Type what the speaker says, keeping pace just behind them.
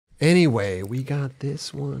Anyway, we got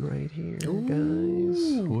this one right here,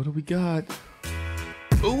 guys. What do we got?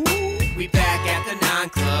 Ooh, we back at the 9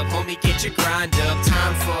 Club. Homie, get your grind up.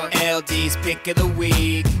 Time for LD's pick of the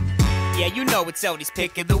week. Yeah, you know it's Eldy's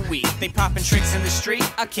pick of the week. They poppin' tricks in the street,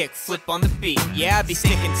 I kick flip on the beat. Yeah, I be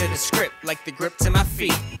sticking to the script like the grip to my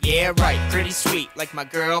feet. Yeah, right, pretty sweet, like my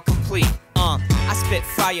girl complete. I spit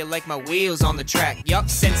fire like my wheels on the track. Yup,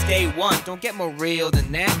 since day one, don't get more real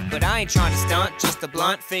than that. But I ain't trying to stunt, just a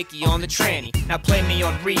blunt fakey on the tranny. Now play me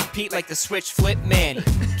on repeat like the switch flip Manny.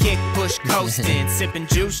 Kick, push, coastin', sippin'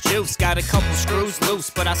 juice. Got a couple screws loose,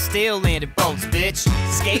 but I still landed bolts, bitch.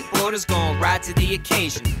 Skateboarders gon' ride to the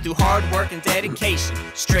occasion. Through hard work and dedication,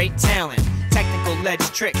 straight talent. Technical ledge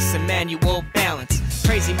tricks and manual balance.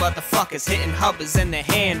 Crazy motherfuckers hitting hubbers and the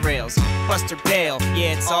handrails. Buster bail,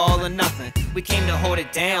 yeah, it's all or nothing. We came to hold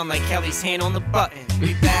it down like Kelly's hand on the button.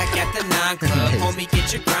 We back at the 9 Club, homie,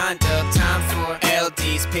 get your grind up. Time for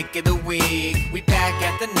LD's pick of the week. We back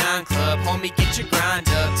at the 9 Club, homie, get your grind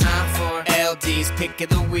up. Time for LD's pick of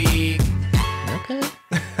the week.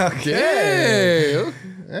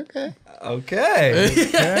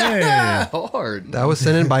 Okay. Hard. That was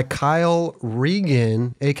sent in by Kyle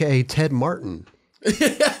Regan, aka Ted Martin.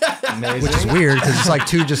 Amazing. Which is weird because it's like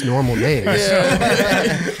two just normal names.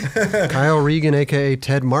 Kyle Regan, aka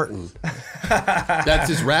Ted Martin. That's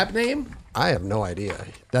his rap name? I have no idea.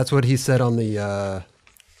 That's what he said on the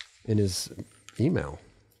in his email.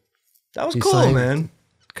 That was He cool, sang man.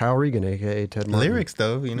 Kyle Regan, aka Ted Martin. Lyrics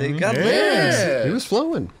though, you know. They got lyrics. He was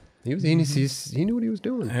flowing. He knew what he was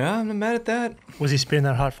doing. Yeah, I'm not mad at that. Was he spitting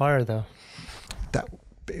that hot fire though? That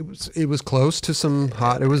it was close to some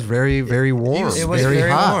hot. It was very warm. It was very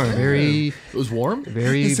hot. warm. It was warm.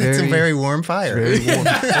 He said some very warm fire. Very warm.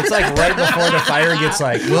 It's like right before the fire gets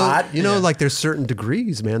like hot. You know, like there's certain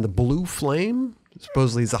degrees, man. The blue flame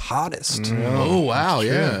supposedly is the hottest. Oh wow,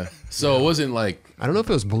 yeah. So it wasn't like, I don't know if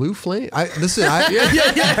it was blue flame. I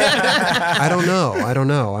don't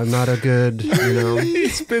know. I'm not a good, He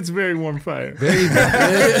spits very warm fire. very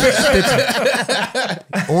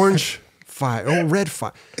orange fire. Oh, red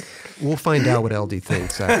fire. We'll find out what LD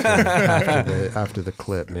thinks after the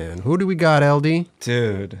clip, man. Who do we got, LD?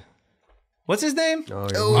 Dude. What's his name? Oh,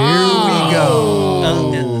 here we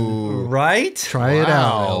go. Right? Try it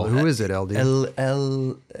out. Who is it, LD? I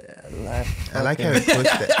like how he pushed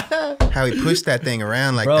that. How he pushed that thing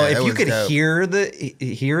around like Bro, that. if That you was could dope. hear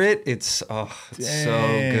it, it's so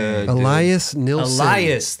good. Elias Nilsen.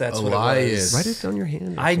 Elias, that's what it was. Write it on your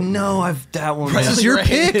hand. I know, that one. This is your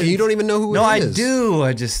pick. You don't even know who No, it I is. do.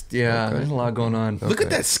 I just, there's a lot going on. look at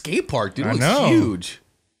that skate park, dude. It looks know. huge.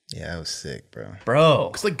 Yeah, that was sick, bro.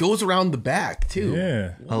 Bro. It's like goes around the back too.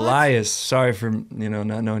 Yeah, Elias, sorry for,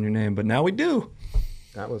 not knowing your name, but now we do.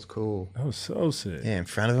 That was cool. that was so sick. Yeah, in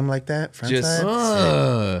front of him like that. Front Just-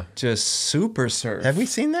 side. Just super surf. Have we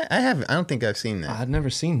seen that? I haven't. I don't think I've seen that. I'd never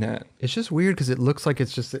seen that. It's just weird because it looks like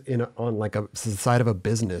it's just on like the side of a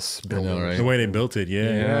business building. know, right? The way they built it,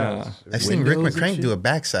 yeah. I've seen Rick Windows and McCrank shit. do a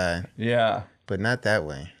backside, Yeah. but not that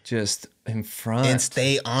way. Just in front. And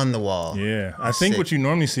stay on the wall. Yeah, I think sick. what you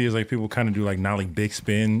normally see is like people kind of do like not like big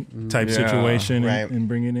spin type Yeah, situation right. and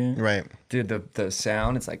bring it in. Right. Dude, the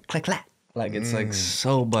sound, it's like click, clack. Like, it's like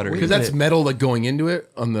so buttery. Because that's metal like going into it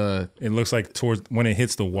on the It looks like towards when it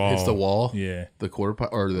hits the wall. Yeah. the quarter pipe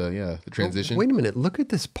or the transition. Wait a minute. Look at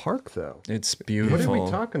this park, though. It's What beautiful. are we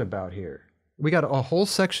talking about here? We got a whole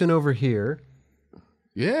section over here.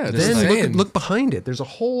 Yeah, Then look behind it. There's a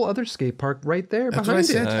whole other skate park right there That's what I behind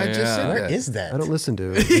said. it. I just said Where that. is that? I don't listen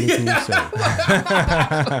to anything you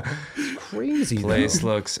say. Crazy, Place though.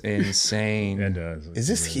 looks insane. It does. Is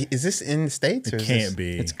this in the States? Or It is can't this,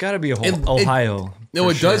 be. It's got to be Ohio. No,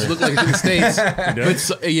 it does look like it's in the States.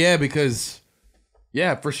 does? But yeah, because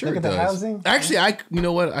for sure Look it at the does. housing. Actually, you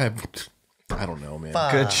know what? I don't know, man.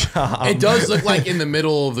 Good job. It does look like in the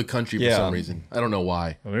middle of the country for Yeah. some reason. I don't know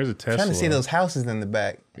why. Oh, there's a Tesla. trying to see those houses in the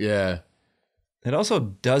back. Yeah. It also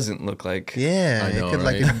doesn't look like Yeah, I know, it could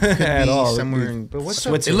right? it could At be all. somewhere in. But what's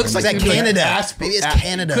It looks like that it could be Canada? Aspen. Maybe it's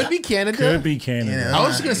Canada. Could be Canada. Could be Canada. Yeah. I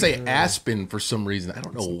was just gonna say Aspen for some reason. I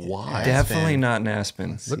don't know why. definitely not an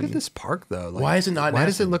Aspen. Look at this park, though. Like, Why is it not Why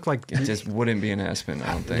does it Aspen? look like It just wouldn't be an Aspen,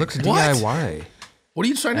 I don't think. looks What? DIY? What are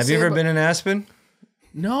you trying to Have say? you ever about- been in Aspen?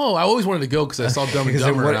 No, I always wanted to go because I saw Dumb and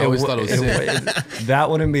Dumber. And I always thought it was sick. That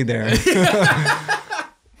wouldn't be there.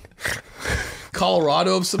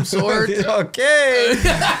 Colorado of some sort. Okay.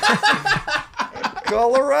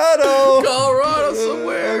 Colorado. Colorado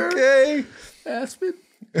somewhere. Okay. Aspen.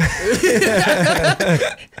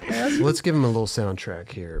 Let's give him a little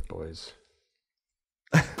soundtrack here, boys.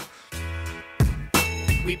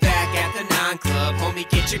 We back at the 9 Club, homie,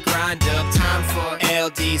 get your grind up. Time for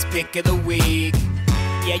LD's pick of the week.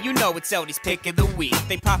 Yeah, you know it's Eldy's pick of the week.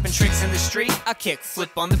 They poppin' tricks in the street, I kick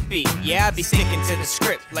flip on the beat. Yeah, I be sticking to the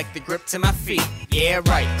script like the grip to my feet. Yeah,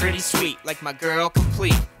 right, pretty sweet, like my girl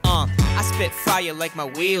complete. I spit fire like my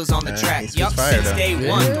wheels on the track. Yup, since day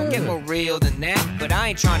one, don't get more real than that. But I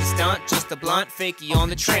ain't trying to stunt, just a blunt fakie on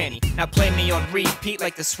the tranny. Now play me on repeat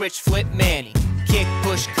like the switch flip Manny. Kick,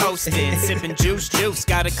 push, coasted, sipping juice.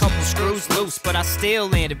 Got a couple screws loose, but I still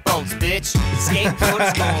landed bolts, bitch.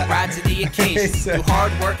 Skateboarders gon' ride to the occasion. Through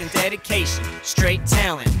hard work and dedication, straight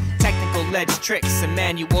talent. Technical ledge tricks and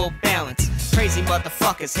manual balance. Crazy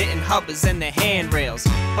motherfuckers hitting hubbers and the handrails.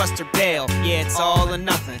 Buster bail, yeah, it's all or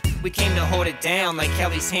nothing. We came to hold it down like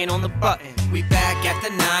Kelly's hand on the button. We back at the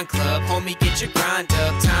 9 Club, homie, get your grind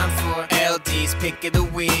up. Time for LD's pick of the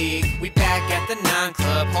week. We back at the 9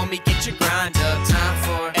 Club, homie, get your grind up. Time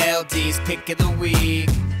for LD's pick of the week.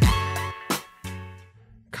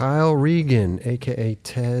 Kyle Regan, aka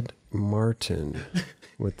Ted Martin,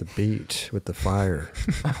 with the beat, with the fire,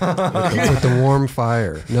 with the warm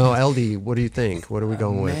fire. No, Eldy, what do you think? What are we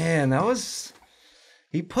going with? Man, that was.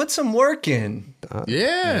 He put some work in.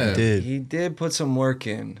 Yeah. He did put some work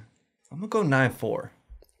in. I'm gonna go 9-4.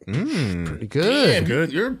 Pretty good. Damn,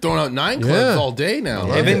 you're throwing out 9 clubs all day now.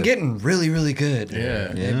 They've been getting really, really good. Yeah.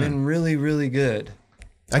 They've been really, really good.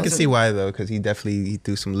 I can see why though, because he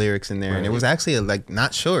threw some lyrics in there, and it was actually like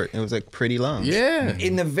not short. It was like pretty long. Yeah.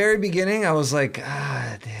 In the very beginning, I was like,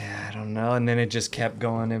 yeah, I don't know, and then it just kept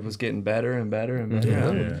going. It was getting better and better and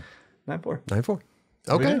better. 9-4. 9-4.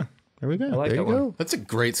 Okay. There we go. I like There that you one. go. That's a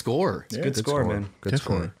great score. It's a good score, man. Good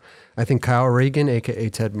score. I think Kyle Regan, aka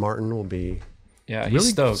Ted Martin, will be Yeah, he's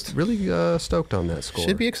stoked. Really stoked on that score.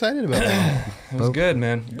 Should be excited about that. It was good,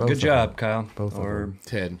 man. Good job, Kyle. Both of them.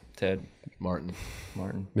 Ted Martin.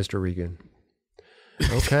 Mr. Regan.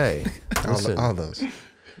 Okay. Listen. all those.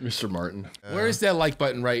 Mr. Martin. Where is that like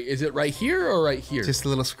button right? Is it right here or right here? Just a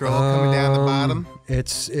little scroll coming down the bottom.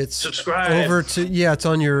 It's Subscribe. over to it's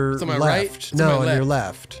on your It's on my left. right? It's on No, my on your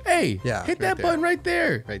left. left. Hey, Yeah. hit that there. button right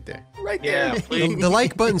there. Right there. Right Yeah, there. please. The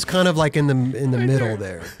like button's kind of like in the middle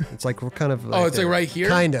there. It's like we're kind of Oh, it's like there. right here?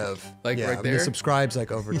 Kind of. Like yeah, right The there? subscribe's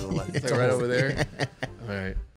like over to the left. Like right over there. All right.